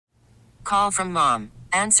call from mom.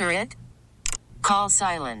 Answer it. Call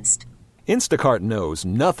silenced. Instacart knows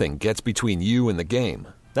nothing gets between you and the game.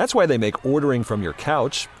 That's why they make ordering from your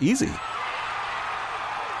couch easy.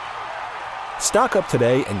 Stock up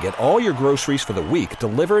today and get all your groceries for the week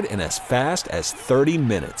delivered in as fast as 30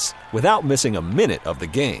 minutes without missing a minute of the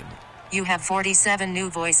game. You have 47 new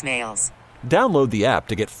voicemails. Download the app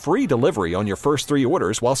to get free delivery on your first 3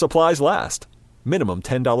 orders while supplies last. Minimum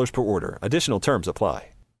 $10 per order. Additional terms apply.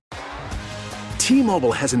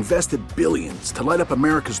 T-Mobile has invested billions to light up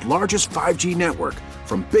America's largest 5G network,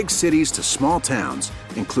 from big cities to small towns,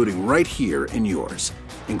 including right here in yours.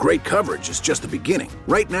 And great coverage is just the beginning.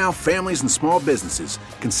 Right now, families and small businesses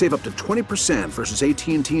can save up to 20% versus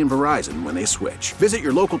AT&T and Verizon when they switch. Visit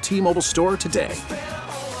your local T-Mobile store today.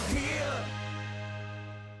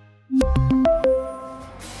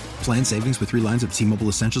 Plan savings with 3 lines of T-Mobile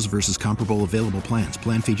Essentials versus comparable available plans.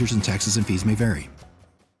 Plan features and taxes and fees may vary.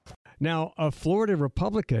 Now, Florida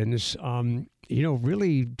Republicans,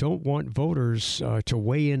 really don't want voters to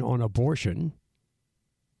weigh in on abortion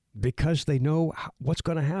because they know what's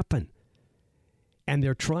going to happen. And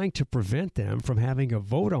they're trying to prevent them from having a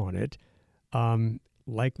vote on it,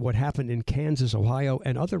 like what happened in Kansas, Ohio,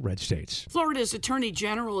 and other red states. Florida's Attorney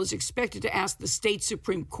General is expected to ask the state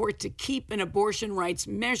Supreme Court to keep an abortion rights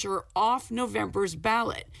measure off November's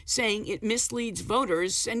ballot, saying it misleads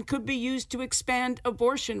voters and could be used to expand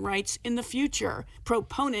abortion rights in the future.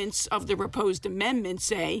 Proponents of the proposed amendment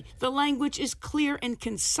say the language is clear and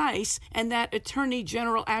concise, and that Attorney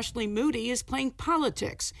General Ashley Moody is playing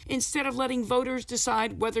politics instead of letting voters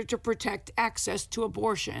decide whether to protect access to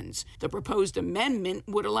abortions. The proposed amendment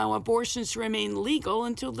would allow abortions to remain legal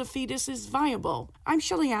until the fetus is viable. I'm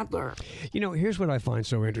Shelley Adler. Here's what I find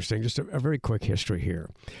so interesting. Just a very quick history here.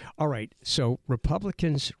 All right, so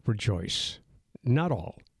Republicans rejoice. Not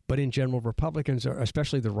all, but in general, Republicans, are,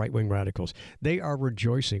 especially the right-wing radicals, they are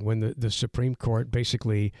rejoicing when the Supreme Court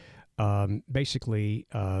basically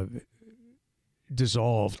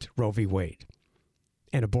dissolved Roe v. Wade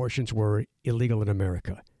and abortions were illegal in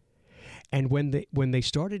America. And when they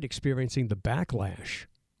started experiencing the backlash,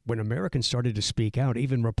 when Americans started to speak out,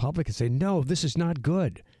 even Republicans say, no, this is not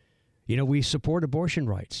good. We support abortion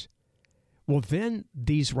rights. Well, then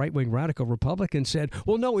these right-wing radical Republicans said,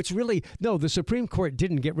 well, no, the Supreme Court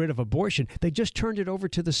didn't get rid of abortion. They just turned it over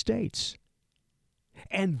to the states.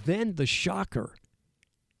 And then the shocker,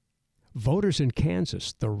 voters in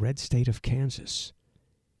Kansas, the red state of Kansas,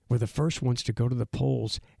 were the first ones to go to the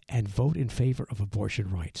polls and vote in favor of abortion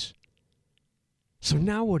rights. So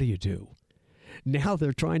now what do? Now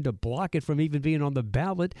they're trying to block it from even being on the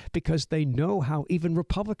ballot because they know how even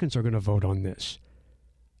Republicans are going to vote on this.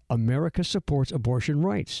 America supports abortion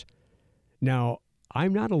rights. Now,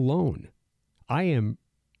 I'm not alone. I am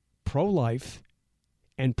pro-life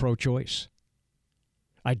and pro-choice.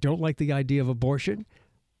 I don't like the idea of abortion,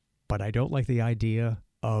 but I don't like the idea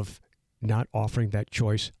of not offering that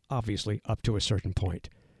choice, obviously, up to a certain point.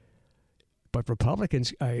 But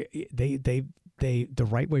Republicans, the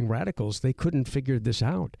right-wing radicals, they couldn't figure this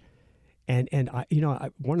out. And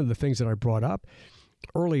one of the things that I brought up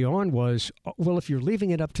early on was, well, if you're leaving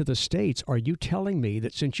it up to the states, are you telling me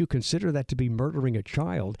that since you consider that to be murdering a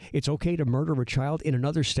child, it's okay to murder a child in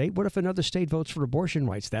another state? What if another state votes for abortion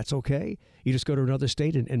rights? That's okay? You just go to another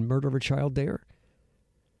state and murder a child there?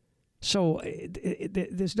 So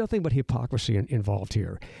there's nothing but hypocrisy involved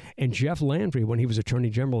here. And Jeff Landry, when he was Attorney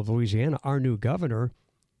General of Louisiana, our new governor,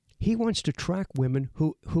 he wants to track women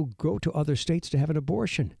who go to other states to have an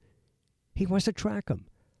abortion. He wants to track them.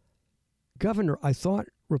 Governor, I thought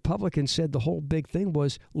Republicans said the whole big thing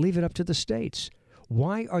was leave it up to the states.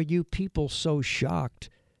 Why are you people so shocked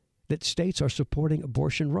that states are supporting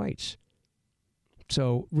abortion rights?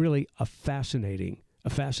 So really a fascinating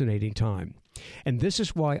time. And this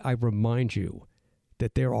is why I remind you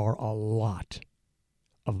that there are a lot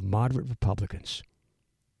of moderate Republicans.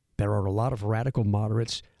 There are a lot of radical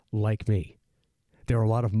moderates like me. There are a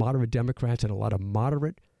lot of moderate Democrats and a lot of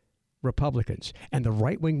moderate Republicans. And the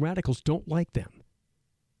right-wing radicals don't like them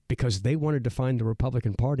because they want to define the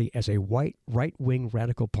Republican Party as a white right-wing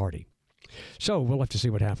radical party. So we'll have to see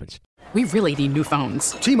what happens. We really need new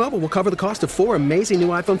phones. T-Mobile will cover the cost of 4 amazing new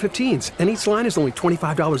iPhone 15s, and each line is only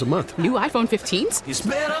 $25 a month. New iPhone 15s? It's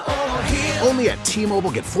better over here. Only at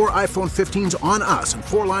T-Mobile, get 4 iPhone 15s on us and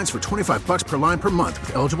 4 lines for $25 per line per month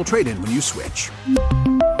with eligible trade-in when you switch.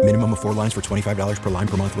 Minimum of 4 lines for $25 per line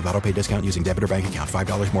per month with autopay discount using debit or bank account.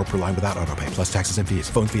 $5 more per line without autopay, plus taxes and fees.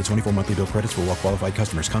 Phone fee at 24 monthly bill credits for well-qualified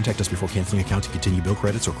customers. Contact us before canceling account to continue bill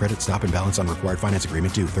credits or credit stop and balance on required finance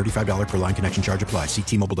agreement due. $35 per line connection charge applies. See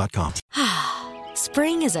T-Mobile.com.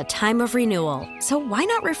 Spring is a time of renewal, so why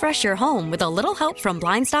not refresh your home with a little help from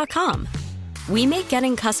Blinds.com? We make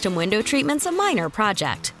getting custom window treatments a minor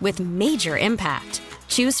project with major impact.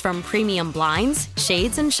 Choose from premium blinds,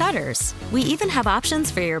 shades, and shutters. We even have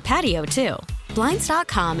options for your patio, too.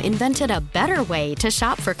 Blinds.com invented a better way to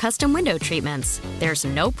shop for custom window treatments. There's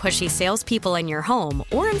no pushy salespeople in your home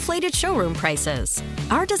or inflated showroom prices.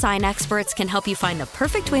 Our design experts can help you find the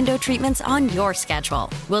perfect window treatments on your schedule.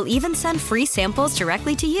 We'll even send free samples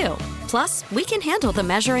directly to you. Plus, we can handle the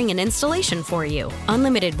measuring and installation for you.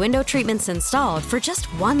 Unlimited window treatments installed for just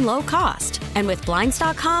one low cost. And with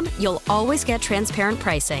Blinds.com, you'll always get transparent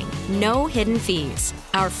pricing. No hidden fees.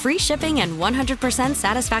 Our free shipping and 100%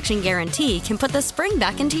 satisfaction guarantee can put the spring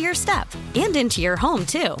back into your step and into your home,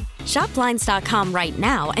 too. Shop Blinds.com right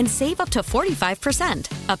now and save up to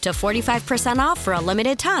 45%. Up to 45% off for a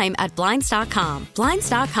limited time at Blinds.com.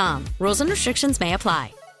 Blinds.com. Rules and restrictions may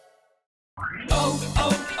apply.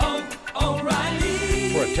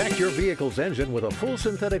 Protect your vehicle's engine with a full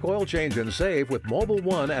synthetic oil change and save with Mobile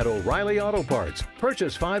One at O'Reilly Auto Parts.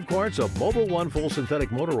 Purchase 5 quarts of Mobile One full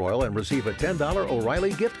synthetic motor oil and receive a $10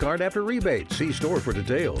 O'Reilly gift card after rebate. See store for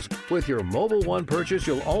details. With your Mobile One purchase,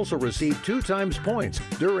 you'll also receive 2 times points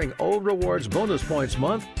during O Rewards Bonus Points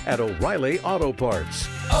Month at O'Reilly Auto Parts.